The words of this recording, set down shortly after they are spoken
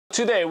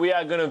Today we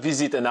are going to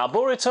visit an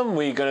arboretum.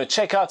 We're going to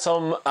check out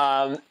some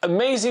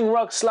amazing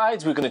rock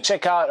slides. We're going to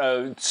check out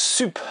a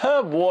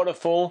superb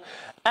waterfall,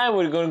 and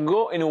we're going to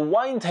go in a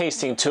wine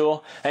tasting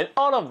tour, and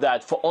all of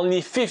that for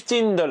only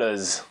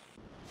 $15.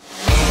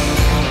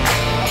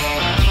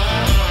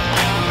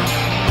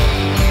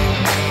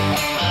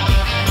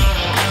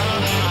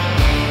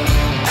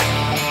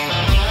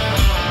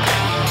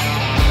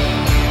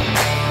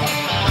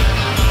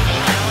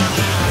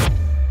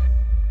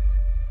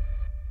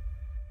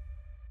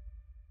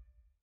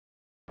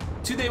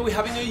 Today we're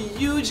having a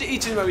huge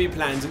itinerary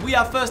planned. We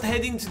are first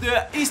heading to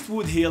the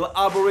Eastwood Hill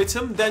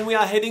Arboretum, then we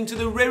are heading to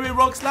the Rere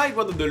rock slide,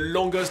 one of the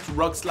longest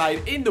rock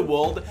slide in the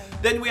world,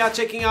 then we are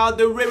checking out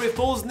the Rere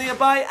Falls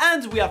nearby,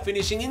 and we are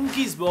finishing in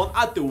Gisborne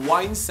at the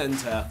wine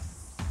centre.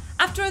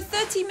 After a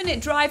 30-minute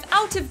drive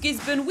out of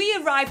Gisborne, we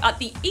arrive at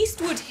the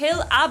Eastwood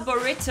Hill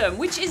Arboretum,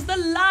 which is the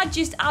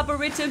largest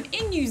arboretum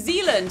in New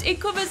Zealand. It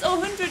covers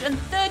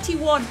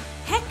 131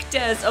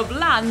 hectares of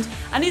land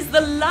and is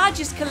the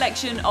largest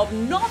collection of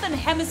Northern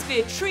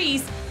Hemisphere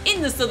trees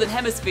in the Southern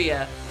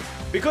Hemisphere.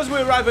 Because we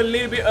arrive a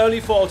little bit early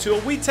for our tour,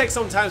 we take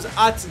some time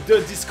at the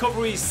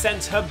Discovery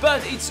Centre,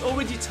 but it's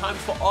already time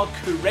for our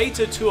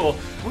curator tour,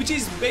 which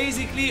is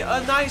basically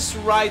a nice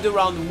ride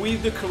around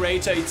with the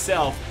curator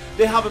itself.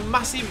 They have a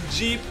massive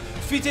jeep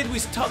fitted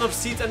with ton of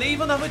seats, and they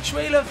even have a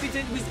trailer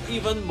fitted with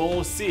even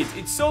more seats.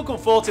 It's so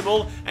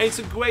comfortable and it's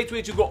a great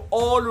way to go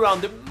all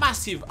around the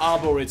massive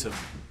arboretum.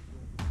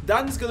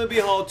 Dan's gonna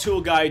be our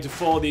tour guide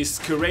for this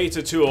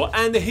curator tour,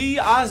 and he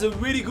has a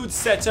really good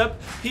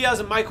setup. He has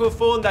a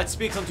microphone that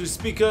speaks onto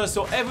speakers,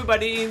 so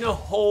everybody in the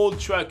whole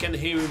truck can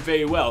hear him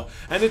very well.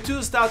 And the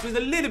tour starts with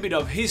a little bit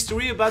of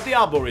history about the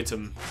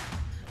arboretum.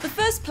 The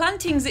first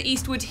plantings at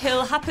Eastwood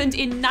Hill happened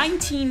in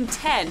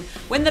 1910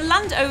 when the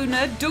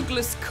landowner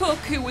Douglas Cook,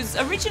 who was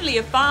originally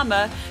a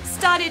farmer,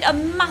 started a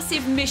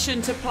massive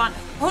mission to plant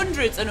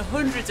hundreds and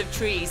hundreds of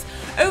trees.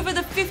 Over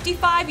the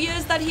 55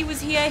 years that he was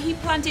here, he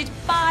planted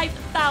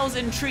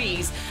 5,000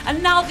 trees,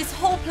 and now this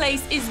whole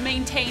place is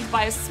maintained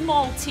by a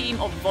small team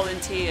of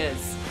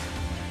volunteers.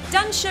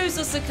 Dan shows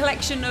us a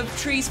collection of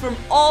trees from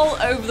all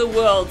over the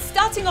world,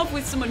 starting off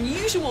with some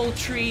unusual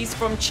trees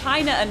from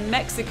China and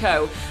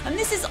Mexico. And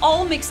this is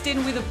all mixed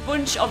in with a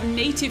bunch of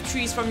native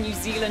trees from New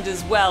Zealand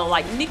as well,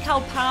 like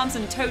Nikau palms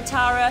and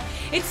Totara.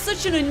 It's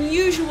such an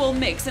unusual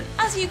mix, and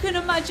as you can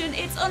imagine,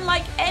 it's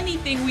unlike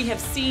anything we have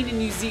seen in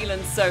New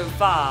Zealand so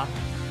far.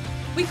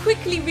 We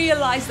quickly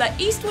realised that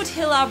Eastwood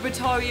Hill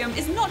Arboretum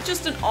is not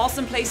just an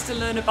awesome place to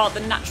learn about the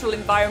natural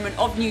environment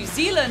of New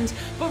Zealand,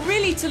 but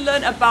really to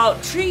learn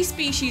about tree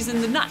species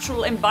and the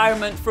natural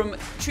environment from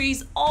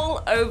trees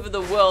all over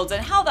the world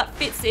and how that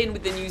fits in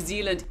with the New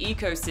Zealand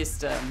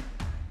ecosystem.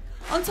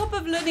 On top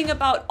of learning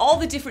about all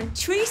the different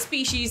tree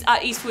species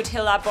at Eastwood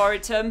Hill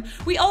Arboretum,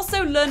 we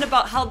also learn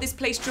about how this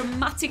place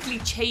dramatically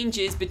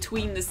changes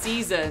between the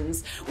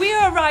seasons. We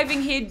are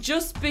arriving here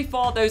just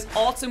before those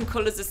autumn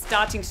colours are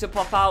starting to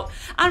pop out,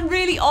 and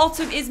really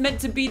autumn is meant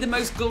to be the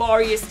most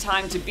glorious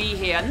time to be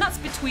here, and that's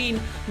between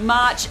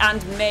March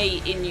and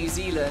May in New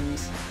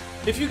Zealand.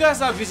 If you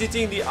guys are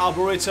visiting the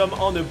Arboretum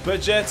on a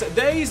budget,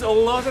 there is a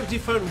lot of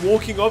different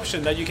walking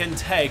options that you can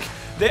take.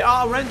 They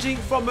are ranging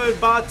from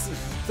about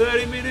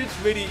 30 minutes,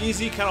 really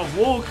easy kind of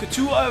walk,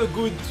 to a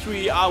good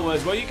 3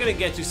 hours where you're gonna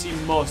get to see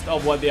most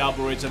of what the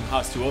Arboretum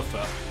has to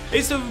offer.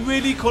 It's a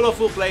really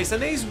colourful place,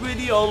 and there is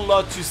really a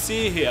lot to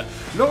see here.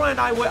 Laura and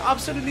I were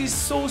absolutely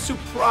so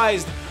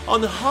surprised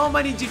on how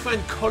many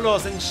different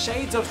colours and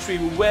shades of tree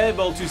we were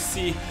able to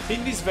see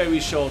in this very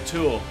short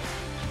tour.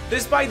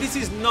 Despite this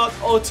is not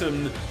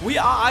autumn, we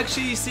are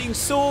actually seeing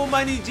so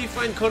many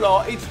different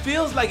colors. It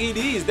feels like it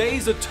is. There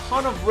is a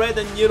ton of red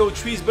and yellow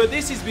trees, but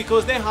this is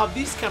because they have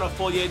this kind of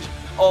foliage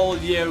all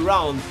year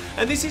round.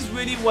 And this is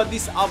really what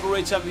this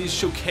arboretum is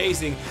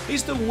showcasing.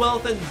 It's the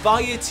wealth and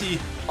variety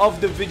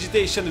of the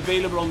vegetation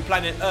available on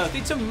planet Earth.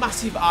 It's a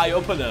massive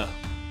eye-opener.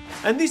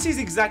 And this is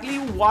exactly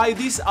why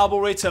this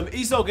arboretum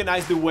is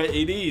organized the way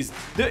it is.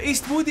 The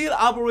Eastwoodhill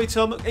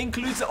Arboretum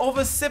includes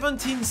over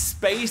 17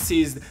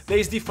 spaces. There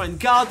is different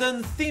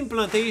garden, theme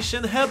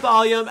plantation,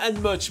 herbarium,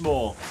 and much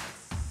more.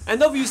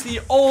 And obviously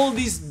all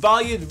this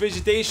varied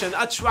vegetation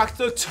attracts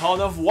a ton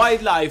of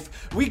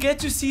wildlife. We get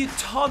to see a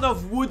ton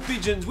of wood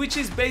pigeons, which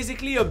is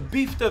basically a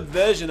beefed up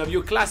version of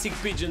your classic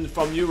pigeon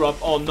from Europe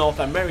or North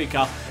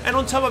America. And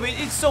on top of it,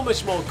 it's so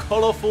much more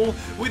colorful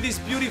with this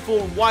beautiful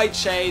white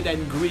shade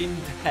and green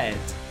head.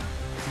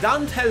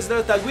 Dan tells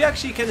us that we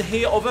actually can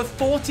hear over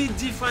 40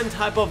 different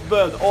types of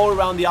birds all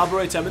around the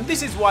Arboretum, and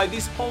this is why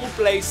this whole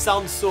place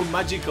sounds so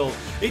magical.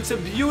 It's a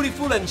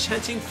beautiful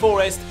enchanting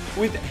forest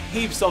with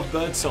heaps of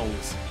bird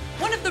songs.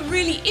 One of the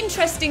really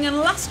interesting and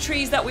last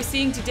trees that we're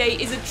seeing today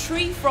is a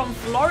tree from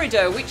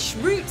Florida, which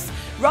roots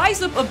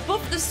rise up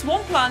above the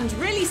swampland,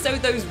 really so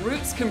those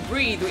roots can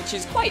breathe, which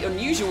is quite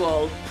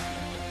unusual.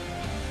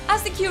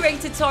 As the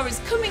curator tour is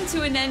coming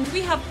to an end, we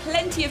have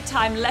plenty of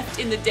time left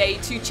in the day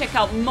to check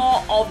out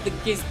more of the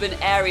Gisborne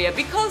area,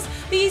 because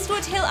the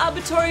Eastwood Hill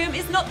Arboretum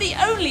is not the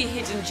only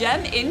hidden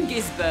gem in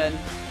Gisborne.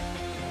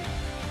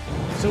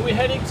 So we're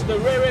heading to the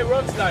Rere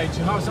rock slide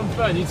to have some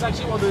fun. It's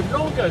actually one of the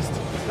longest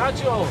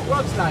natural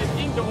rock slides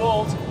in the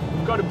world.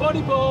 We've got a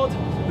bodyboard,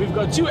 we've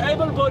got 2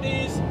 able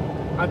bodies.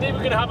 I think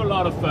we're gonna have a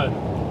lot of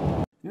fun.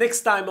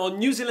 Next time on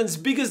New Zealand's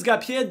biggest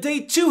gap year,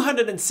 day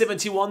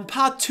 271,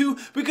 part 2,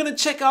 we're gonna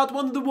check out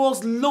one of the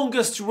world's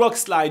longest rock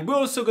slide. We're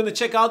also gonna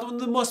check out one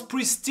of the most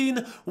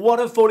pristine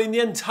waterfall in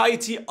the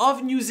entirety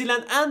of New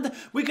Zealand, and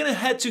we're gonna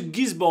head to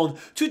Gisborne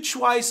to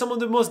try some of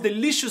the most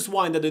delicious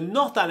wine that the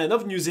North Island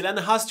of New Zealand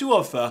has to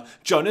offer.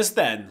 Join us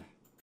then.